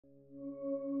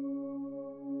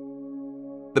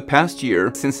The past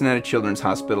year, Cincinnati Children's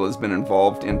Hospital has been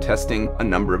involved in testing a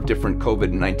number of different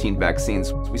COVID-19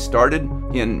 vaccines. We started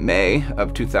in May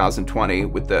of 2020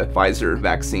 with the Pfizer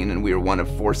vaccine, and we were one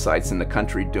of 4 sites in the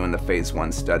country doing the phase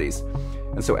 1 studies.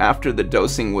 And so after the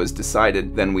dosing was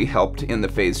decided, then we helped in the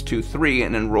phase 2-3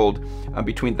 and enrolled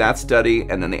between that study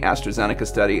and then the AstraZeneca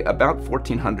study about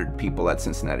 1,400 people at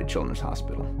Cincinnati Children's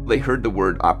Hospital. They heard the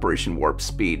word Operation Warp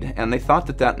Speed, and they thought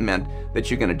that that meant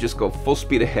that you're going to just go full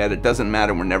speed ahead, it doesn't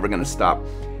matter, we're never going to stop.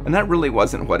 And that really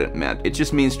wasn't what it meant. It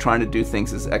just means trying to do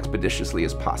things as expeditiously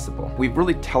as possible. We've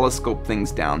really telescoped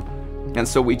things down, and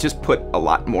so we just put a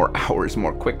lot more hours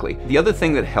more quickly. The other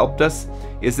thing that helped us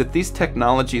is that these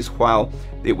technologies, while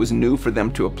it was new for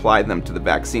them to apply them to the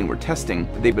vaccine we're testing,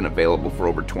 they've been available for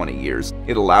over 20 years.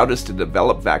 It allowed us to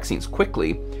develop vaccines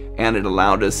quickly, and it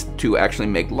allowed us to actually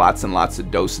make lots and lots of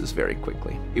doses very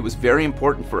quickly. It was very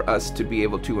important for us to be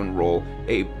able to enroll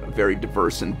a very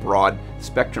diverse and broad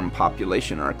spectrum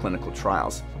population in our clinical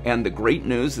trials. And the great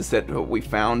news is that what we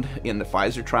found in the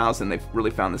Pfizer trials, and they've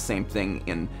really found the same thing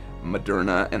in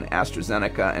Moderna and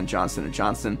AstraZeneca and Johnson &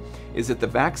 Johnson, is that the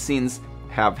vaccines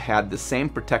have had the same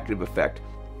protective effect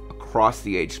across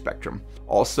the age spectrum.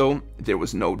 Also, there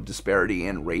was no disparity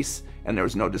in race and there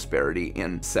was no disparity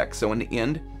in sex. So in the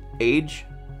end, age,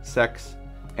 sex,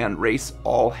 and race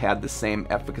all had the same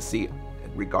efficacy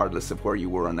regardless of where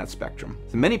you were on that spectrum.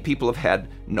 So many people have had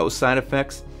no side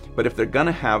effects, but if they're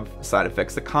gonna have side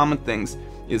effects, the common things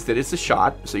is that it's a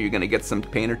shot, so you're gonna get some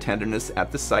pain or tenderness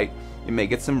at the site. You may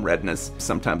get some redness,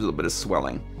 sometimes a little bit of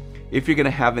swelling. If you're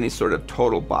gonna have any sort of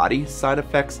total body side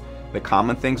effects, the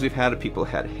common things we've had are people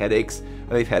had headaches,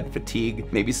 they've had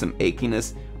fatigue, maybe some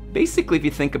achiness. Basically, if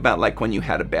you think about like when you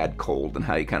had a bad cold and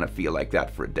how you kind of feel like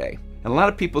that for a day. And a lot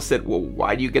of people said, well,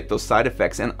 why do you get those side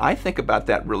effects? And I think about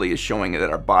that really as showing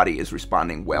that our body is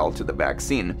responding well to the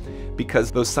vaccine,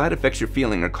 because those side effects you're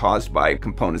feeling are caused by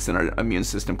components in our immune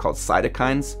system called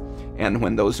cytokines. And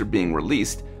when those are being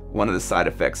released, one of the side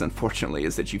effects, unfortunately,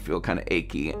 is that you feel kind of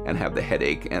achy and have the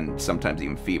headache and sometimes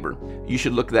even fever. You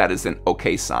should look at that as an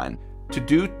okay sign. To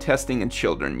do testing in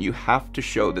children, you have to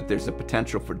show that there's a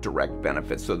potential for direct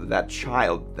benefit so that that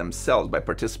child themselves, by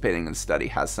participating in the study,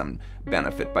 has some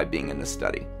benefit by being in the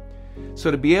study. So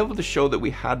to be able to show that we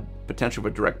had potential for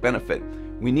direct benefit,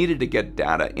 we needed to get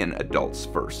data in adults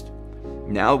first.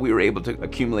 Now we were able to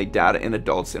accumulate data in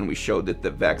adults, and we showed that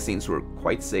the vaccines were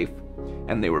quite safe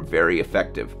and they were very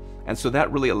effective. And so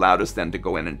that really allowed us then to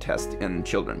go in and test in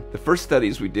children. The first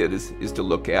studies we did is to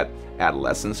look at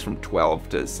adolescents from 12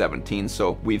 to 17.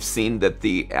 So we've seen that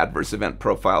the adverse event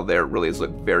profile there really has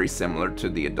looked very similar to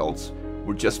the adults.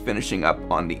 We're just finishing up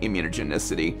on the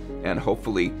immunogenicity, and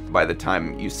hopefully by the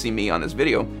time you see me on this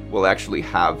video, we'll actually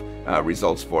have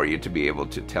results for you to be able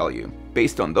to tell you.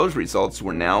 Based on those results,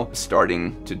 we're now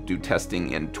starting to do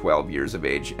testing in 12 years of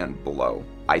age and below.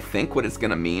 I think what it's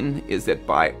going to mean is that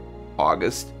by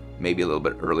August, maybe a little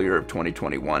bit earlier of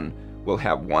 2021, we'll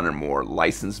have 1 or more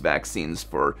licensed vaccines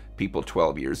for people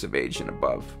 12 years of age and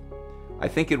above. I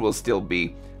think it will still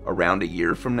be around a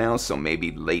year from now, so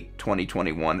maybe late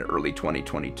 2021, early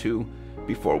 2022,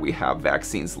 before we have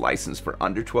vaccines licensed for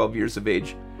under 12 years of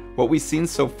age. What we've seen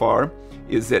so far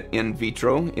is that in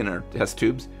vitro, in our test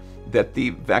tubes, that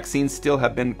the vaccines still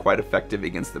have been quite effective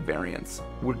against the variants.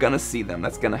 We're gonna see them,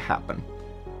 that's gonna happen.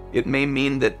 It may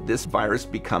mean that this virus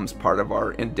becomes part of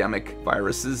our endemic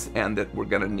viruses and that we're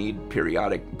going to need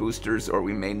periodic boosters, or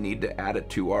we may need to add it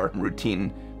to our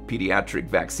routine pediatric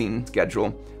vaccine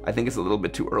schedule. I think it's a little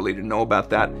bit too early to know about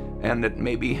that, and that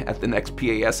maybe at the next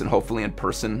PAS and hopefully in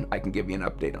person, I can give you an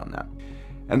update on that.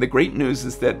 And the great news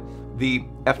is that the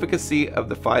efficacy of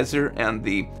the Pfizer and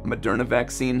the Moderna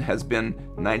vaccine has been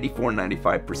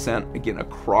 94-95%, again,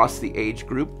 across the age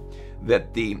group,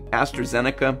 that the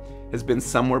AstraZeneca has been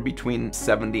somewhere between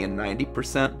 70 and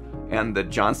 90%, and the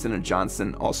Johnson &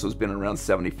 Johnson also has been around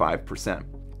 75%.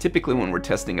 Typically when we're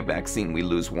testing a vaccine, we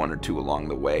lose 1 or 2 along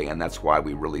the way, and that's why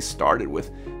we really started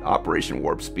with Operation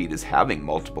Warp Speed, is having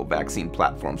multiple vaccine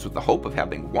platforms with the hope of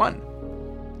having 1.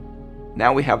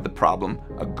 Now we have the problem,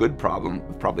 a good problem,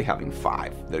 of probably having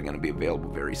 5 that are going to be available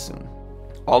very soon.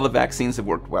 All the vaccines have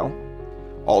worked well.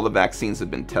 All the vaccines have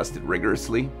been tested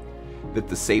rigorously, that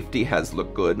the safety has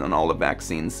looked good on all the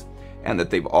vaccines, and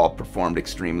that they've all performed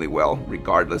extremely well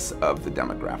regardless of the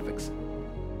demographics.